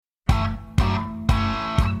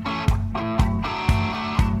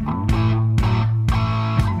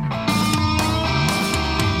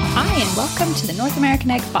welcome to the North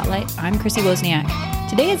American Egg Spotlight. I'm Chrissy Wozniak.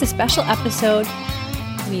 Today is a special episode.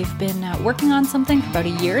 We've been working on something for about a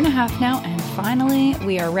year and a half now, and finally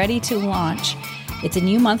we are ready to launch. It's a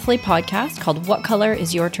new monthly podcast called What Color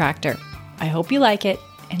is Your Tractor? I hope you like it.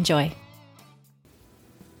 Enjoy.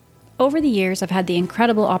 Over the years, I've had the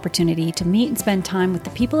incredible opportunity to meet and spend time with the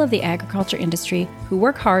people of the agriculture industry who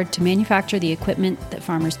work hard to manufacture the equipment that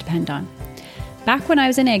farmers depend on. Back when I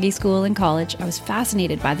was in Aggie school in college, I was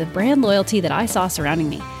fascinated by the brand loyalty that I saw surrounding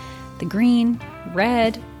me. The green,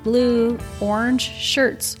 red, blue, orange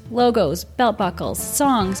shirts, logos, belt buckles,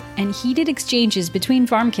 songs, and heated exchanges between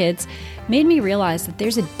farm kids made me realize that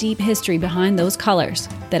there's a deep history behind those colors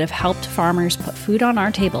that have helped farmers put food on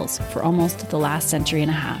our tables for almost the last century and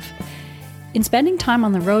a half. In spending time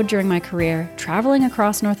on the road during my career, traveling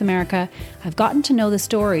across North America, I've gotten to know the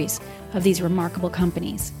stories of these remarkable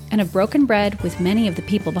companies and have broken bread with many of the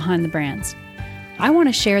people behind the brands. I want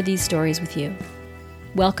to share these stories with you.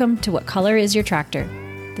 Welcome to What Color is Your Tractor?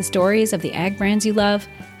 The stories of the ag brands you love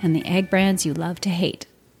and the ag brands you love to hate.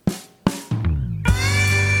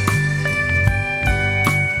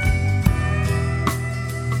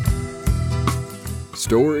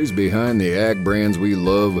 Stories behind the ag brands we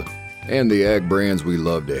love and the ag brands we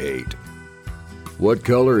love to hate. What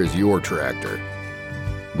color is your tractor?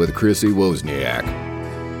 With Chrissy Wozniak.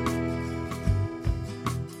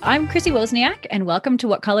 I'm Chrissy Wozniak, and welcome to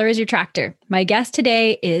What Color is Your Tractor? My guest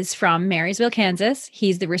today is from Marysville, Kansas.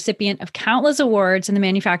 He's the recipient of countless awards in the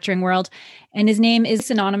manufacturing world, and his name is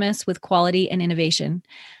synonymous with quality and innovation.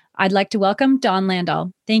 I'd like to welcome Don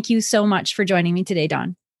Landahl. Thank you so much for joining me today,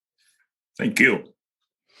 Don. Thank you.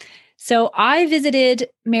 So I visited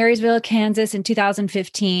Marysville, Kansas in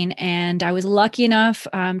 2015, and I was lucky enough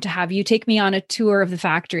to have you take me on a tour of the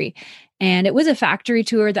factory. And it was a factory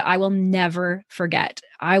tour that I will never forget.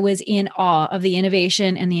 I was in awe of the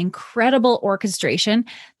innovation and the incredible orchestration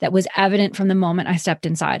that was evident from the moment I stepped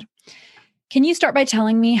inside. Can you start by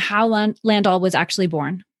telling me how Landahl was actually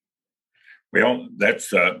born? Well, that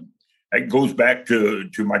goes back to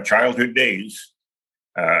my childhood days.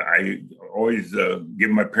 I always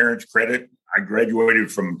give my parents credit. I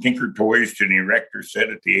graduated from Tinker Toys to an erector set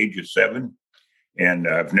at the age of 7, and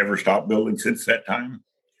I've never stopped building since that time.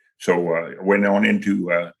 So I went on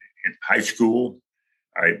into high school.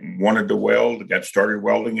 I wanted to weld, got started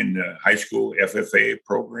welding in the high school FFA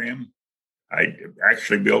program. I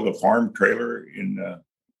actually built a farm trailer in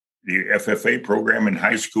the FFA program in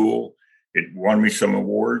high school. It won me some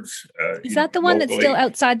awards. Is that the one locally. That's still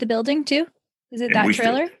outside the building too? Is it that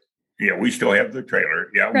trailer? We still have the trailer.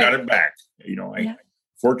 Yeah, I got it back.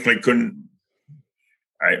 Fortunately couldn't.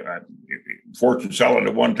 I fortunate sell it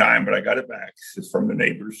at one time, but I got it back from the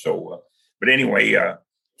neighbors. So, but anyway,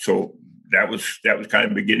 so that was kind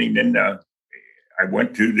of beginning. Then I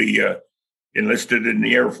went to the enlisted in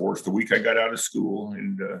the Air Force the week I got out of school,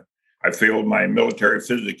 and I failed my military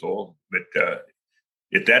physical. But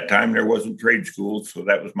at that time, there wasn't trade school, so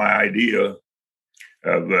that was my idea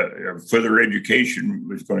of further education,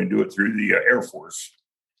 was going to do it through the Air Force.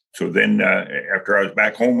 So then after I was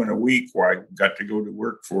back home in a week, I got to go to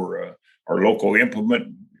work for our local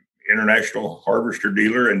implement international harvester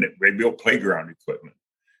dealer, and they built playground equipment.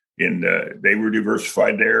 And they were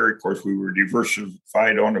diversified there. Of course, we were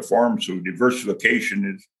diversified on the farm. So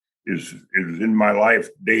diversification is in my life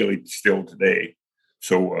daily still today.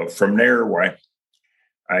 So from there, I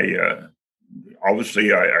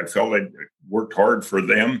felt I worked hard for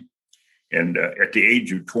them. And at the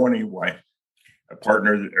age of 20, a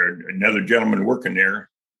partner or another gentleman working there,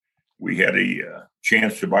 we had a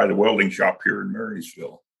chance to buy the welding shop here in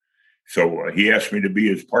Marysville. So he asked me to be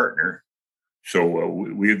his partner. So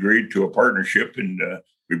we agreed to a partnership, and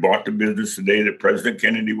we bought the business the day that President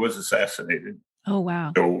Kennedy was assassinated. Oh,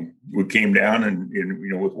 wow. So we came down and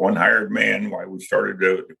with one hired man, we started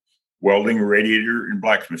the welding, radiator, and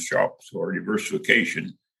blacksmith shop. So our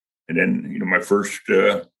diversification. And then, my first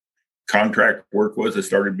contract work was I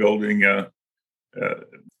started building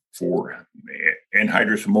for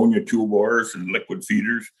anhydrous ammonia toolbars and liquid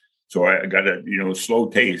feeders. So I got a slow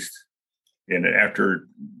taste. And after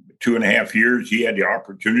 2.5 years, he had the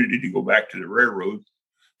opportunity to go back to the railroad.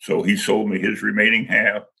 So he sold me his remaining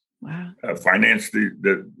half. Wow. Financed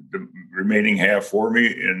the remaining half for me.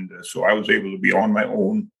 And so I was able to be on my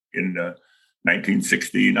own in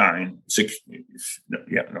 1969,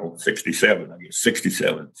 67, I guess,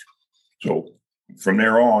 67. So from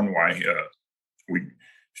there on, we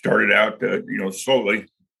started out, slowly.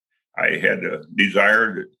 I had a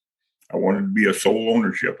desire that I wanted to be a sole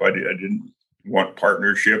ownership. I didn't want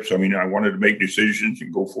partnerships. I wanted to make decisions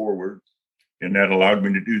and go forward. and that allowed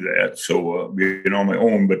me to do that. So being on my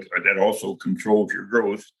own, but that also controls your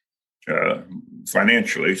growth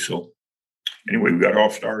financially. So anyway, we got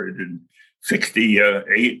off started in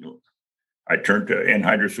 68. I turned the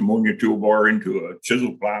anhydrous ammonia toolbar into a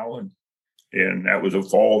chisel plow, and that was a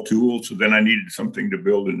fall tool. So then I needed something to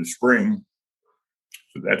build in the spring.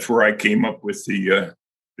 So that's where I came up with the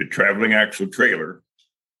traveling axle trailer,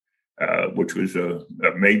 which was a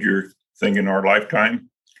major thing in our lifetime.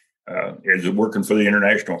 As working for the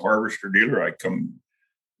International Harvester dealer, I come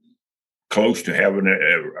close to having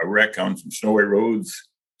a wreck on some snowy roads.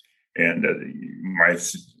 And I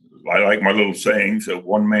like my little sayings of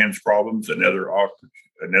one man's problems,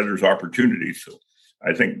 another's opportunity. So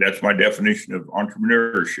I think that's my definition of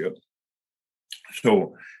entrepreneurship.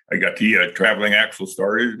 So I got the traveling axle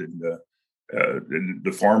started, and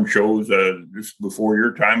the farm shows just before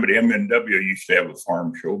your time, but MNW used to have a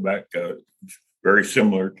farm show back, very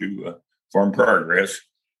similar to Farm Progress,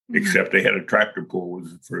 except they had a tractor pull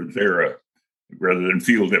for their rather than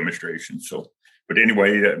field demonstration. So, but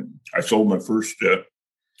anyway, I sold my first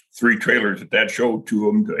 3 trailers at that show, 2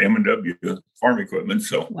 of them to M&W Farm Equipment.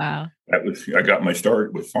 So wow, I got my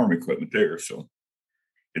start with farm equipment there. So,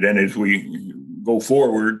 and then as we go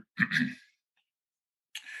forward,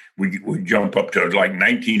 we jump up to like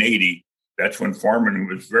 1980. That's when farming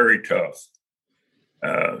was very tough,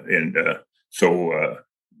 so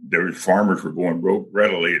there was farmers were going broke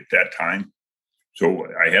readily at that time. So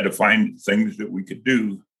I had to find things that we could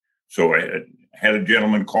do. So I had a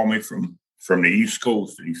gentleman call me from the East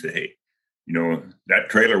Coast, and he said, "Hey, that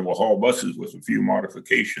trailer will haul buses with a few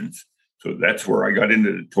modifications." So that's where I got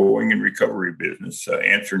into the towing and recovery business,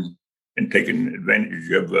 answering and taking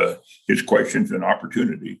advantage of his questions and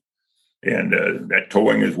opportunity. And that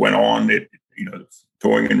towing has went on.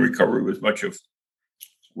 Towing and recovery was much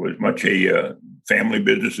a family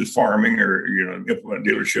business as farming or implement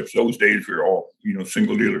dealerships. Those days were all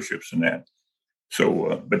single dealerships and that.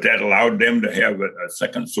 So, but that allowed them to have a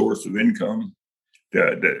second source of income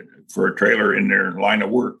for a trailer in their line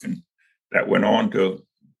of work, and that went on to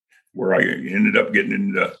where I ended up getting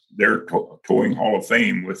into their towing Hall of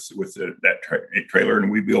Fame with that trailer,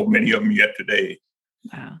 and we build many of them yet today.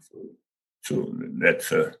 Wow. So that's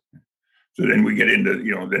so then we get into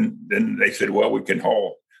then they said, well, we can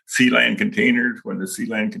haul Sealand containers. When the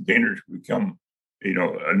Sealand containers become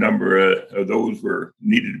a number of those were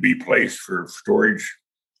needed to be placed for storage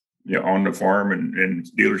on the farm and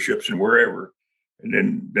dealerships and wherever.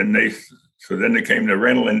 And then they came the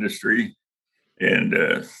rental industry, and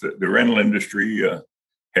the rental industry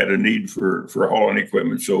had a need for hauling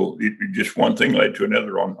equipment. So just one thing led to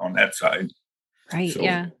another on that side. Right. So,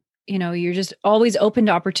 yeah. You're just always open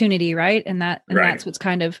to opportunity, right? And that's what's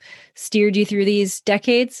kind of steered you through these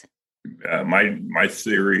decades. My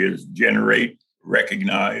theory is generate,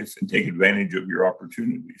 recognize, and take advantage of your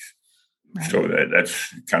opportunities. Right. So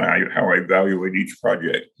that's kind of how I evaluate each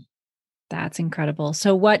project. That's incredible.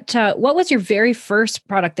 So what was your very first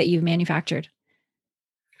product that you manufactured?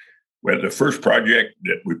 Well, the first project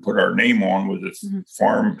that we put our name on was a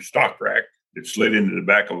farm stock rack that slid into the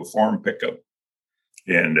back of a farm pickup.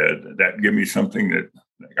 And that gave me something that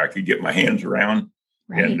I could get my hands around.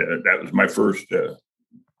 Right. And that was my first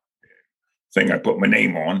thing I put my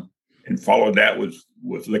name on. And followed that was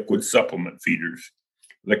liquid supplement feeders.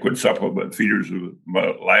 Liquid supplement feeders was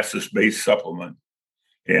molasses-based supplement.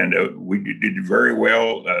 And we did very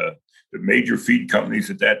well. The major feed companies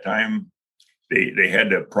at that time, they had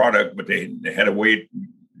the product, but they didn't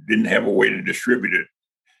have a way to distribute it.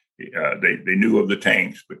 They knew of the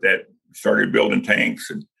tanks, but that started building tanks.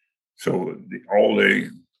 And so all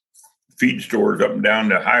the feed stores up and down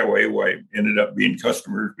the highway ended up being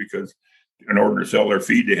customers, because in order to sell their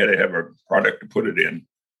feed, they had to have a product to put it in.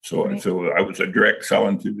 So I was a direct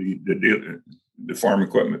selling to the farm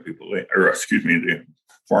equipment people, the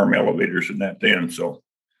farm elevators and that then. So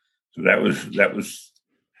that was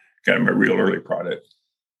kind of my real early product.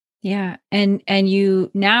 Yeah. And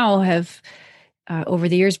you now have over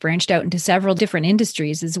the years branched out into several different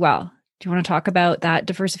industries as well. Do you want to talk about that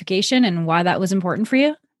diversification and why that was important for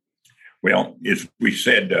you? Well, as we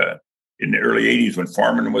said, in the early 80s when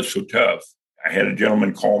farming was so tough, I had a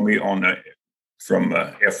gentleman call me from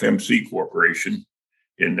FMC Corporation,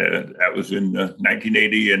 and that was in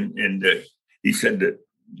 1980, and he said that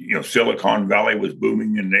Silicon Valley was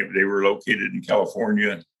booming, and they were located in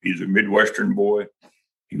California. He's a Midwestern boy.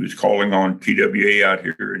 He was calling on TWA out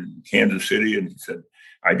here in Kansas City, and he said,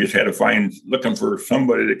 I just had to looking for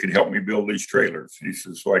somebody that could help me build these trailers. He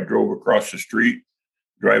said, so I drove across the street,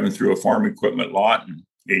 driving through a farm equipment lot, and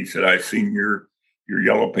he said, I seen your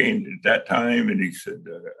yellow paint at that time, and he said,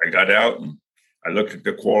 I got out and I looked at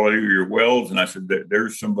the quality of your welds, and I said,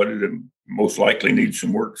 there's somebody that most likely needs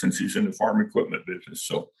some work since he's in the farm equipment business.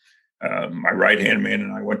 So my right-hand man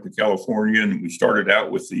and I went to California, and we started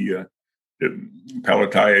out with the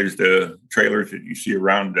palletized trailers that you see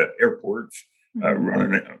around the airports,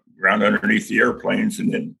 running around underneath the airplanes.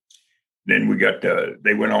 And then we got,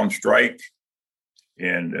 they went on strike.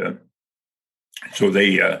 And so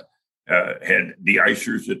they had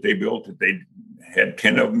de-icers that they built. They had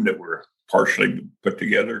 10 of them that were partially put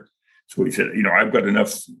together. So he said, I've got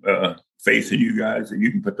enough faith in you guys that you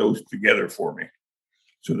can put those together for me.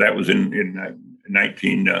 So that was in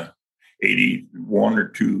 1981 or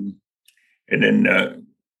 2. And then,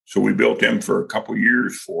 so we built them for a couple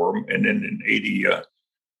years for them. And then in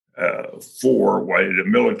 84, why did the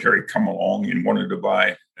military come along and wanted to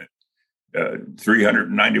buy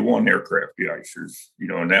 391 aircraft de-icers,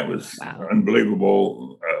 and that was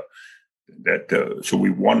unbelievable. So we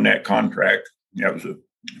won that contract. That was a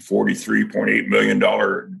 $43.8 million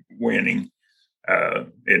winning.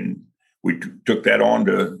 And we took that on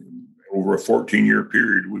to over a 14-year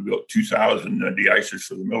period. We built 2,000 de-icers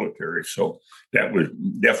for the military. So that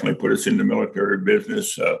would definitely put us in the military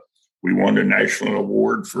business. We won a national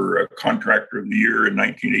award for Contractor of the Year in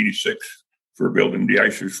 1986 for building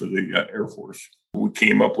de-icers for the Air Force. We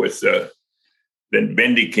came up with, then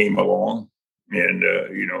Bendy came along, and,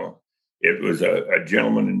 it was a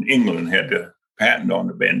gentleman in England had the patent on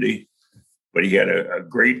the Bendy, but he had a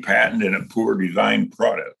great patent and a poor designed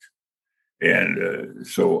product. And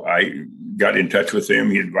so I got in touch with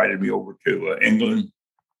him. He invited me over to England.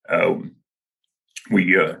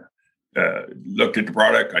 We looked at the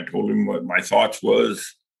product. I told him what my thoughts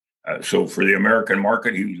was. So for the American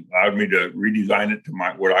market, he allowed me to redesign it to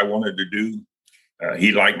what I wanted to do.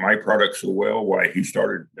 He liked my product so well, why he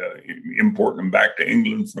started importing them back to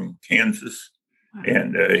England from Kansas. Wow.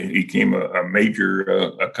 And he became a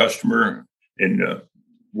major customer in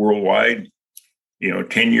worldwide.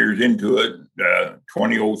 10 years into it,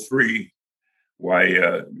 2003,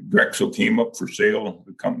 why Drexel came up for sale,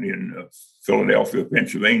 the company in Philadelphia,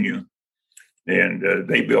 Pennsylvania. And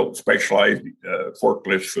they built specialized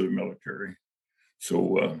forklifts for the military.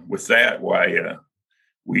 So with that, why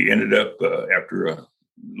we ended up, after a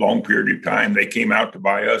long period of time, they came out to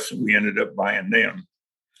buy us, and we ended up buying them.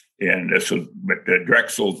 And but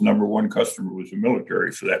Drexel's number one customer was the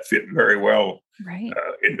military, so that fit very well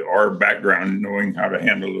into our background, knowing how to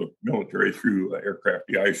handle the military through aircraft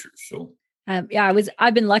de-icers. So I've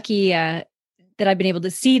been lucky that I've been able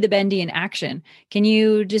to see the Bendy in action. Can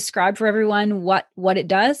you describe for everyone what it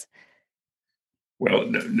does?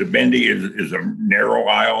 Well, the Bendy is a narrow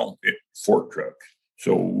aisle fork truck,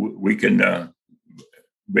 so we can,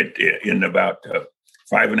 but in about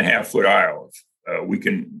 5.5 foot aisles, we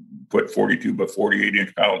can put 42 by 48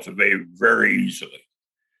 inch pallets of hay very easily.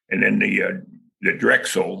 And then the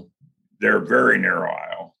Drexel, they're a very narrow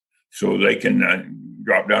aisle, so they can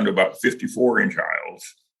drop down to about 54 inch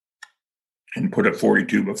aisles and put a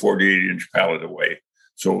 42 by 48 inch pallet away.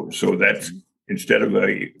 So that's instead of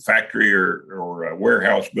a factory or a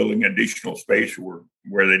warehouse building additional space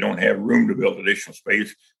where they don't have room to build additional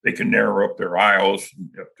space, they can narrow up their aisles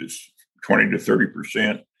up to 20 to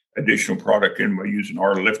 30% additional product in by using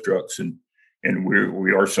our lift trucks. And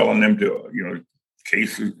we are selling them to,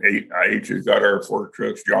 Case IH has got our fork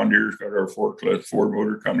trucks, John Deere's got our forklifts, Ford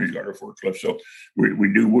Motor Company's got our forklifts. So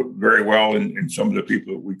we do very well in some of the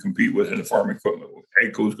people that we compete with in the farm equipment.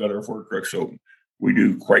 AGCO's got our fork trucks, so we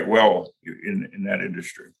do quite well in that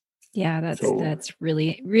industry. Yeah, that's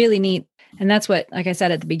really, really neat. And that's what, like I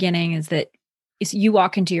said at the beginning, is that you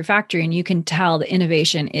walk into your factory and you can tell the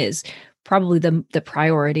innovation is probably the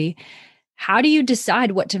priority. How do you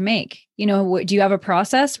decide what to make? Do you have a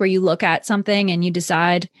process where you look at something and you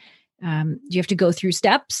decide, do you have to go through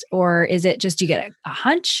steps, or is it just you get a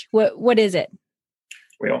hunch? What is it?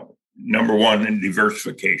 Well, number one, in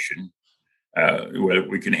diversification, whether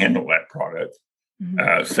we can handle that product.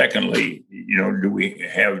 Mm-hmm. Secondly, do we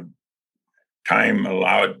have time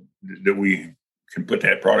allowed that we can put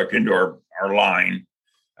that product into our line?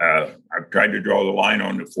 I've tried to draw the line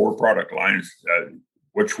on the 4 product lines.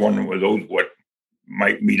 Which one were those? What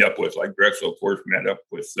might meet up with? Like Drexel, of course, met up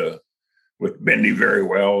with Bendy very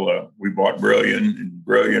well. We bought Brillion, and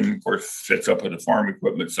Brillion, of course, sets up on the farm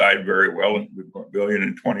equipment side very well. And we bought Brillion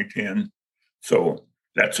in 2010. So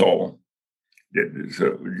that's all.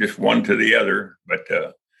 So just one to the other, but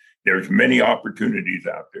there's many opportunities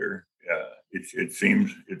out there. It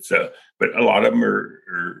seems but a lot of them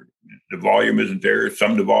are the volume isn't there.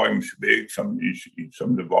 Some of the volume is big, some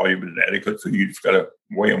of the volume is inadequate. So you just got to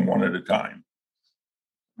weigh them one at a time.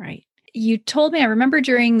 Right. you told me, I remember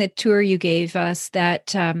during the tour you gave us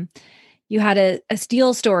that you had a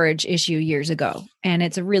steel storage issue years ago. And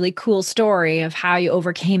it's a really cool story of how you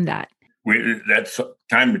overcame that. That's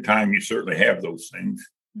time to time, you certainly have those things.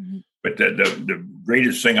 Mm-hmm. But the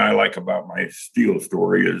greatest thing I like about my steel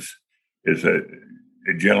story is a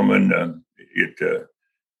gentleman,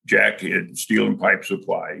 Jack at Steel and Pipe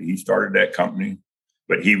Supply. He started that company,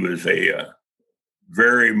 but he was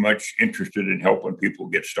very much interested in helping people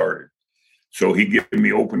get started. So he gave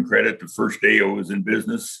me open credit the first day I was in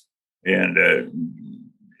business, and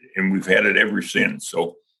we've had it ever since.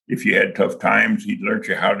 So if you had tough times, he'd learn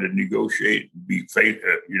you how to negotiate, be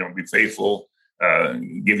faithful,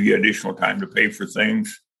 give you additional time to pay for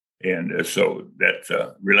things. And so that's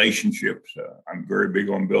relationships. I'm very big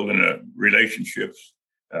on building relationships.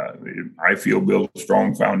 I feel build a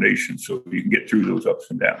strong foundation so you can get through those ups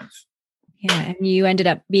and downs. Yeah. And you ended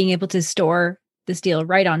up being able to store the steel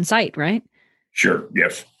right on site, right? Sure.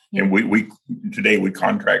 Yes. Yeah. And we today we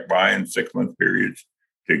contract buy in 6-month periods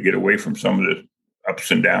to get away from some of the ups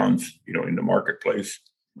and downs, in the marketplace.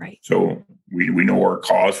 Right. So we know our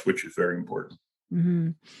costs, which is very important.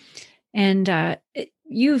 Mm-hmm. And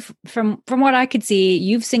you've, from what I could see,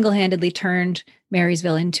 you've single-handedly turned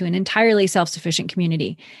Marysville into an entirely self-sufficient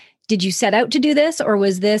community. Did you set out to do this, or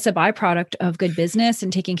was this a byproduct of good business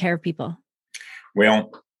and taking care of people?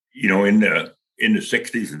 Well, in the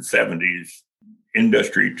 60s and 70s,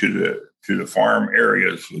 industry to the farm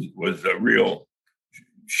areas was a real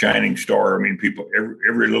shining star. I mean, people,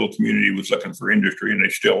 every little community was looking for industry, and they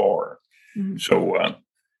still are. Mm-hmm. So,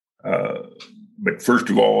 but first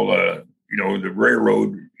of all, the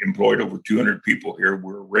railroad employed over 200 people here.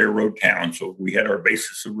 We're a railroad town, so we had our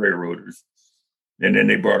basis of railroaders. And then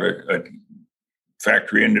they brought a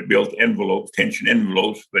factory in that built tension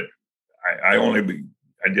envelopes. But I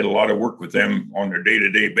did a lot of work with them on their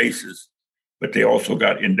day-to-day basis. But they also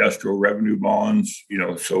got industrial revenue bonds,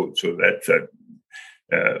 so that's a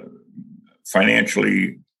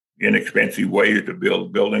financially inexpensive way to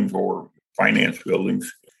build buildings or finance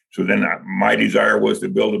buildings. So then my desire was to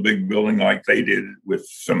build a big building like they did with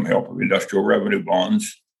some help of industrial revenue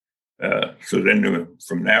bonds. So then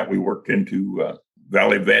from that, we worked into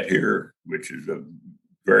Valley Vet here, which is a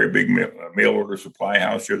very big mail order supply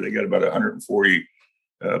house here. They got about 140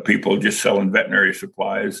 people just selling veterinary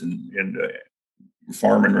supplies and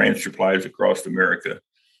farm and ranch supplies across America.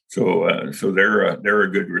 So they're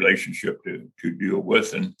a good relationship to deal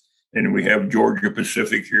with. And we have Georgia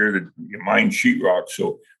Pacific here that mines sheetrock.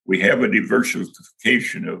 So we have a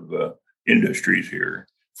diversification of industries here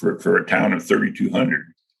for a town of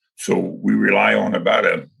 3,200. So we rely on about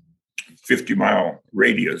a 50-mile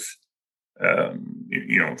radius.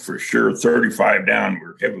 For sure, 35 down,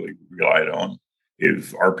 we're heavily relied on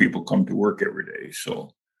if our people come to work every day.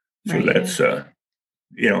 So right. That's,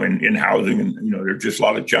 in housing, and, there's just a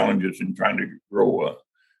lot of challenges in trying to grow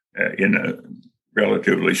in a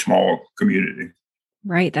relatively small community.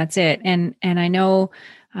 Right. That's it. And I know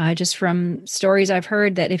just from stories I've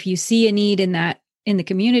heard that if you see a need in the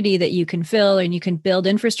community that you can fill and you can build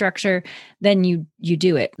infrastructure, then you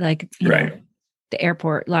do it. Like right. The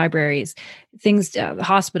airport, libraries, things, the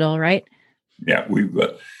hospital, right? Yeah, we've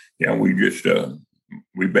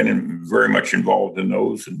been very much involved in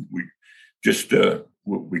those, and we just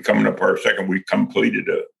we coming up our second. We completed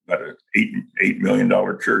about an $8 million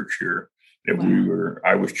church here that wow.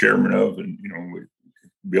 I was chairman of, and we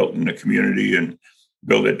built in the community and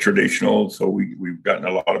built it traditional. So we've gotten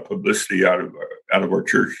a lot of publicity out of our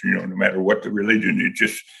church. No matter what the religion, it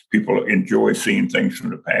just people enjoy seeing things from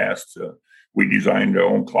the past. We designed our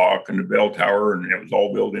own clock and the bell tower, and it was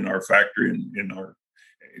all built in our factory and in our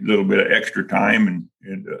little bit of extra time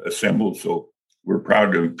and assembled. So we're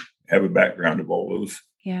proud to have a background of all those.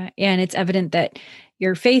 Yeah. And it's evident that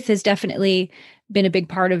your faith has definitely been a big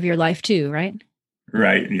part of your life too, right?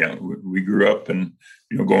 Right. Yeah. We grew up and,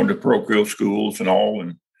 going to parochial schools and all.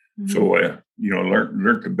 And mm-hmm. so,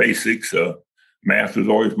 learned the basics. Math was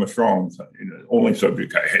always my strong, only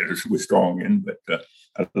subject I had was strong in, but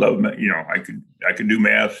I love, I could do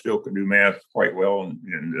math, still can do math quite well.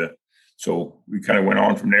 And so we kind of went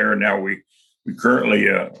on from there. And now we currently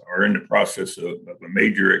are in the process of a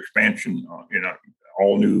major expansion in an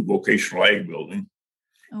all new vocational ag building.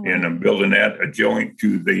 Oh, wow. And I'm building that adjoint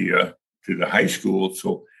to the high school.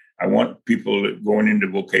 So I want people that going into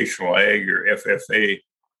vocational ag or FFA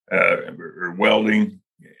or welding,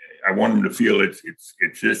 I want them to feel it's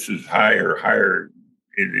just as high or higher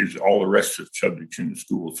it is all the rest of the subjects in the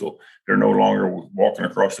school. So they're no longer walking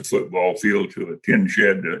across the football field to a tin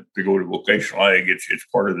shed to go to vocational ag. It's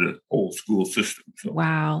part of the whole school system. So.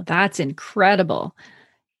 Wow, that's incredible.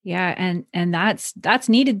 Yeah. And that's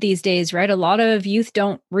needed these days, right? A lot of youth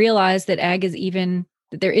don't realize that ag is even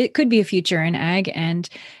there. It could be a future in ag. And,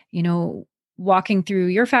 walking through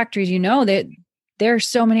your factories, that there are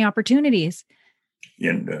so many opportunities.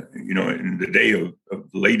 And, in the day of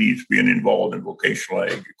ladies being involved in vocational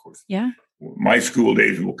ag, of course, yeah, my school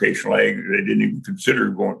days of vocational ag, they didn't even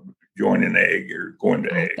consider joining ag or going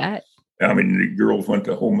to ag. Bet. I mean, the girls went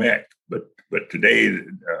to home ec, but today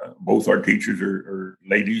both our teachers are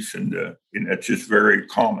ladies, and that's just very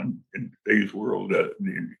common in today's world.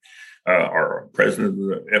 Our president of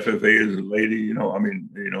the FFA is a lady.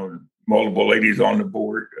 Multiple ladies on the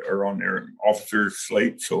board or on their officers'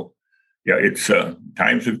 slate. So, yeah, it's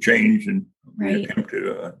times have changed, and we attempt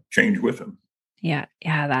to change with them. Yeah,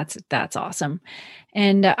 that's awesome.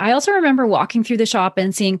 And I also remember walking through the shop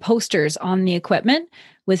and seeing posters on the equipment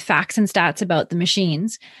with facts and stats about the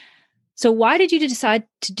machines. So why did you decide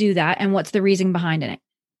to do that, and what's the reason behind it?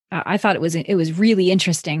 I thought it was really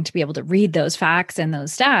interesting to be able to read those facts and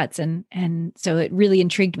those stats, and so it really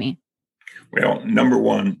intrigued me. Well, number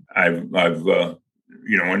one, I've in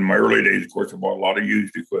my early days, of course, I bought a lot of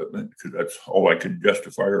used equipment because that's all I could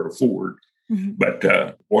justify or afford. Mm-hmm.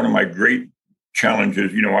 But one of my great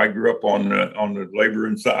challenges, I grew up on the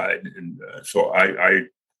labor side, and so I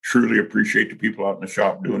truly appreciate the people out in the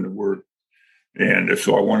shop doing the work. And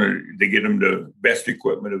so I wanted to get them the best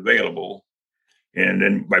equipment available. And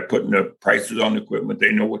then by putting the prices on the equipment,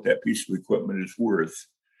 they know what that piece of equipment is worth.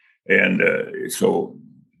 And so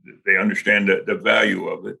they understand the value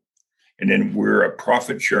of it. And then we're a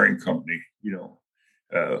profit sharing company,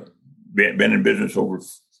 been in business over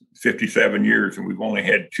 57 years, and we've only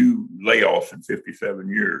had 2 layoffs in 57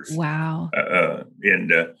 years. Wow.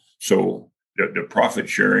 So the profit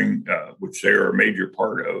sharing, which they are a major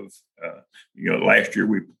part of, last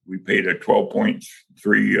year we paid a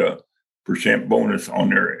 12.3% bonus on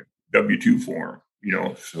their W-2 form,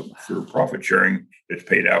 so for profit sharing, it's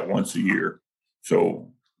paid out once a year.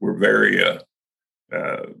 So we're very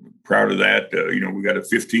proud of that. We got a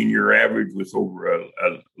 15-year average with over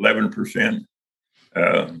 11%.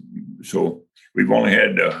 So we've only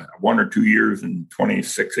had 1 or 2 years in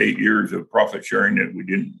 8 years of profit sharing that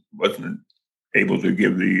we wasn't able to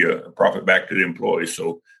give the profit back to the employees.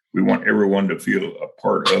 So we want everyone to feel a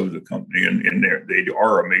part of the company, and they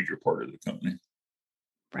are a major part of the company.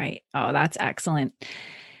 Right. Oh, that's excellent.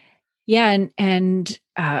 Yeah. And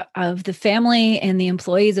of the family and the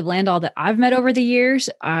employees of Landall that I've met over the years,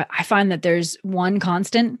 I find that there's one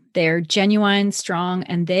constant. They're genuine, strong,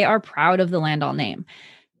 and they are proud of the Landall name.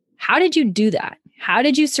 How did you do that? How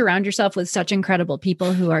did you surround yourself with such incredible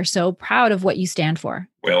people who are so proud of what you stand for?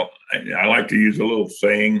 Well, I like to use a little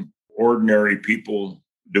saying, ordinary people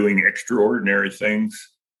doing extraordinary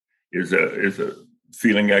things is a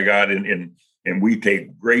feeling I got, and we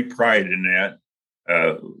take great pride in that.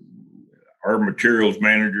 Our materials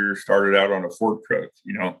manager started out on a fork truck.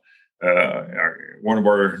 One of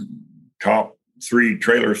our top 3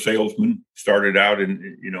 trailer salesmen started out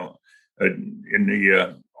in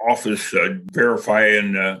the office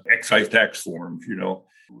verifying excise tax forms.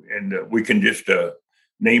 And we can just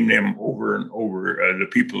name them over and over, the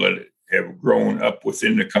people that have grown up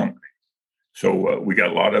within the company. So we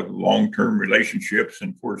got a lot of long-term relationships,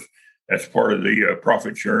 and of course, that's part of the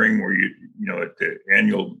profit sharing, where at the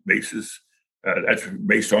annual basis. That's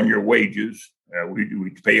based on your wages.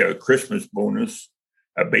 We pay a Christmas bonus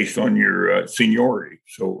based on your seniority.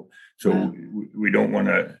 So we don't want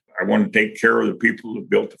to. I want to take care of the people that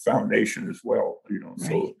built the foundation as well. Right.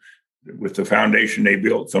 So with the foundation they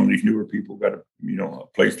built, some of these newer people got a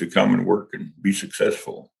place to come and work and be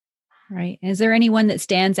successful. Right. Is there anyone that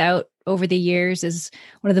stands out over the years as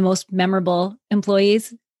one of the most memorable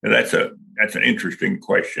employees? And that's an interesting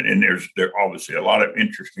question, and there obviously a lot of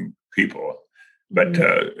interesting people. But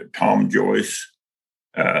Tom Joyce,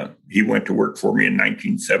 he went to work for me in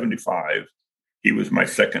 1975. He was my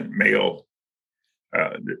second male.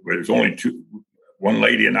 There's only 2. One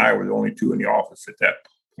lady and I were the only 2 in the office at that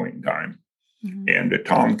point in time. Mm-hmm. And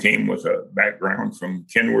Tom came with a background from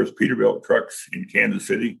Kenworth Peterbilt trucks in Kansas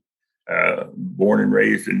City, born and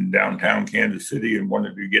raised in downtown Kansas City, and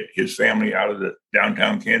wanted to get his family out of the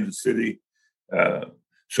downtown Kansas City.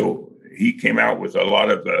 So he came out with a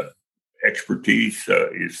lot of expertise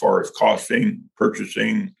as far as costing,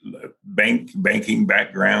 purchasing, banking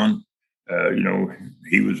background.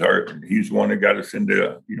 He's the one that got us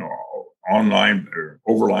into online or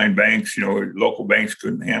overline banks. Local banks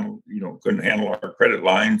couldn't handle our credit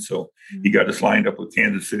line, so he got us lined up with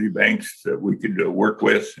Kansas City banks that we could work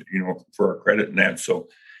with, for our credit and that. So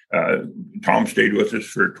Tom stayed with us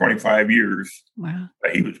for 25 years. Wow.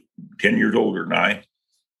 He was 10 years older than I.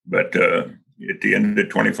 But at the end of the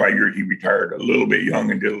 25 years, he retired a little bit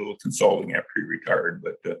young and did a little consulting after he retired.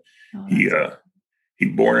 But he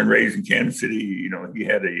born and raised in Kansas City. He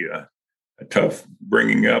had a tough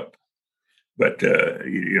bringing up, but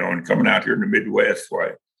and coming out here in the Midwest,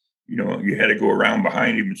 why, you had to go around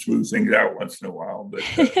behind him and smooth things out once in a while.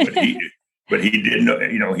 But he did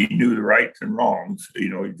know, he knew the rights and wrongs. He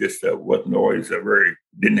just wasn't always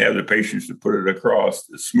didn't have the patience to put it across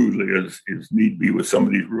as smoothly as need be with some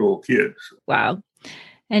of these rural kids. Wow.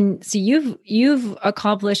 And so you've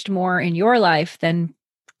accomplished more in your life than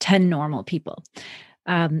 10 normal people.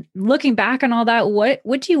 Looking back on all that,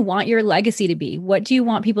 what do you want your legacy to be? What do you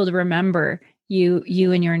want people to remember you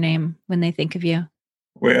and your name when they think of you?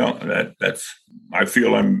 Well, I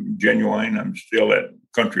feel I'm genuine. I'm still that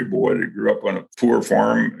country boy that grew up on a poor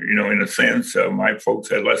farm, in a sense. My folks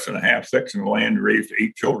had less than a half section of land to raise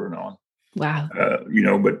 8 children on. Wow. I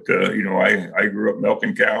grew up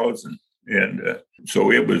milking cows and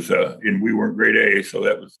so it was, and we weren't grade A. So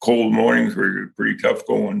that was cold mornings were pretty tough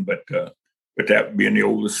going, but that being the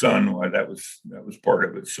oldest son, that was part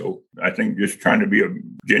of it. So I think just trying to be a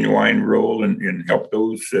genuine role and help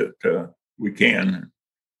those that we can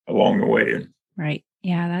along the way. Right.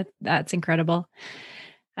 Yeah, that's incredible.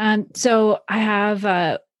 So I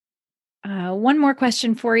have one more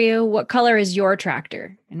question for you. What color is your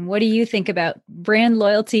tractor? And what do you think about brand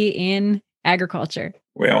loyalty in agriculture?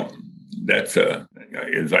 Well, that's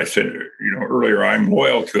as I said, earlier, I'm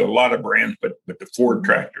loyal to a lot of brands, but the Ford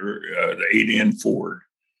tractor, the 8N Ford,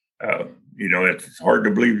 it's hard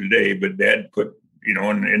to believe today, but Dad put,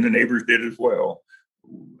 and the neighbors did as well.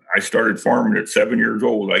 I started farming at 7 years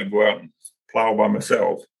old. I'd go out and plow by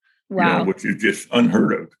myself. Wow. Which is just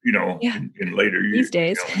unheard of, in later years. These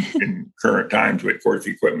days. In current times, but of course,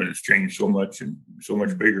 the equipment has changed so much and so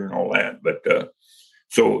much bigger and all that. But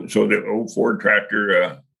so the old Ford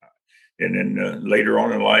tractor, and then later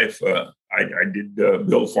on in life, I did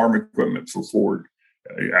build farm equipment for Ford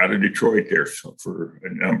out of Detroit there for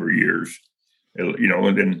a number of years. And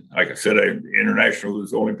then, like I said, international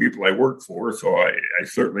is the only people I work for. So I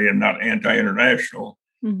certainly am not anti-international.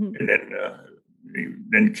 Mm-hmm. And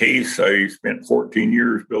then Case, I spent 14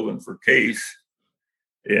 years building for Case.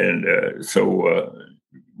 And so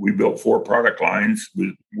we built 4 product lines,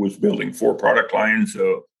 was building 4 product lines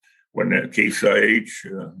when the Case IH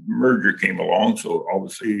merger came along. So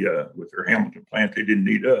obviously with their Hamilton plant, they didn't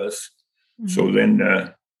need us. Mm-hmm. So then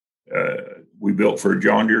we built for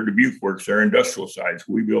John Deere Dubuque Works, their industrial sides.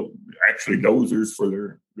 We built actually dozers for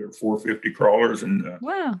their 450 crawlers and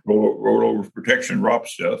rollover protection ROP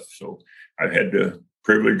stuff. So I've had the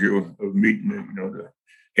privilege of meeting the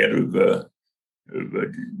head of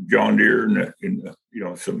John Deere and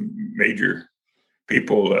some major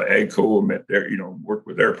people. AGCO met there, worked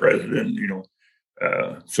with their president.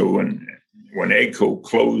 So when AGCO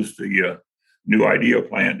closed the new Idea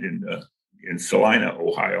plant in Salina,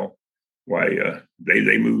 Ohio,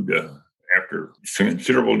 they moved after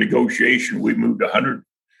considerable negotiation. We moved 100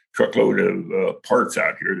 truckload of parts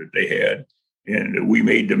out here that they had, and we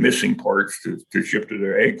made the missing parts to ship to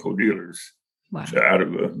their AGCO dealers. Wow. So out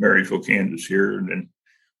of Marysville, Kansas here. And then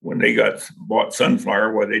when they bought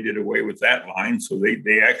Sunflower, they did away with that line. So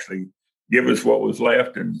they actually give us what was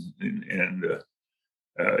left, and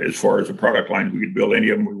as far as the product lines, we could build any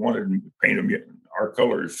of them we wanted and paint them our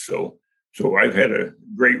colors. So I've had a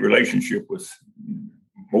great relationship with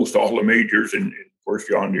most all the majors, and of course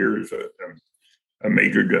John Deere is a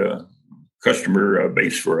major customer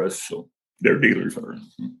base for us. So their dealers are.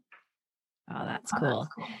 Oh, that's cool.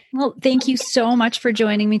 Well, thank you so much for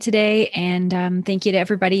joining me today. And thank you to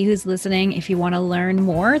everybody who's listening. If you want to learn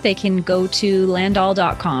more, they can go to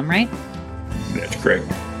Landoll.com, right? That's correct.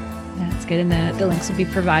 That's good. And the links will be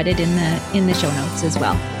provided in the show notes as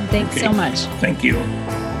well. Thanks so much. Thank you.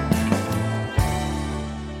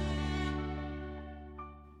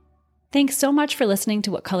 Thanks so much for listening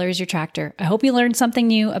to What Color is Your Tractor? I hope you learned something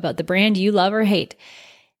new about the brand you love or hate.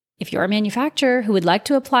 If you're a manufacturer who would like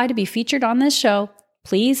to apply to be featured on this show,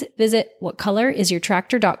 please visit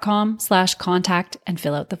whatcolorisyourtractor.com/contact and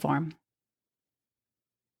fill out the form.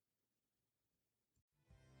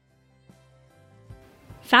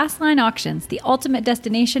 Fastline Auctions, the ultimate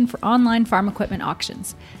destination for online farm equipment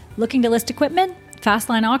auctions. Looking to list equipment?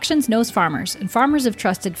 Fastline Auctions knows farmers, and farmers have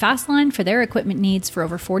trusted Fastline for their equipment needs for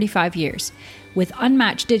over 45 years. With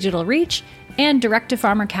unmatched digital reach and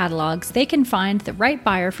direct-to-farmer catalogs, they can find the right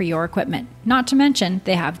buyer for your equipment. Not to mention,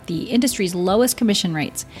 they have the industry's lowest commission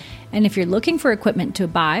rates. And if you're looking for equipment to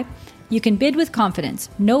buy, you can bid with confidence.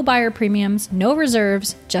 No buyer premiums, no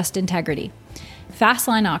reserves, just integrity.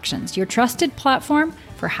 Fastline Auctions, your trusted platform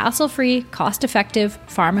for hassle-free, cost-effective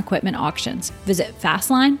farm equipment auctions. Visit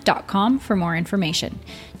fastline.com for more information.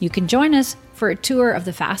 You can join us for a tour of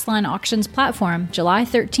the Fastline Auctions platform July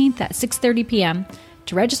 13th at 6:30 p.m.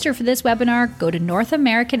 To register for this webinar, go to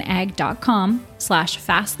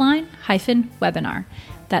northamericanag.com/fastline-webinar.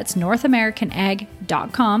 That's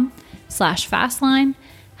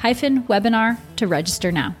northamericanag.com/fastline-webinar to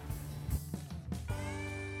register now.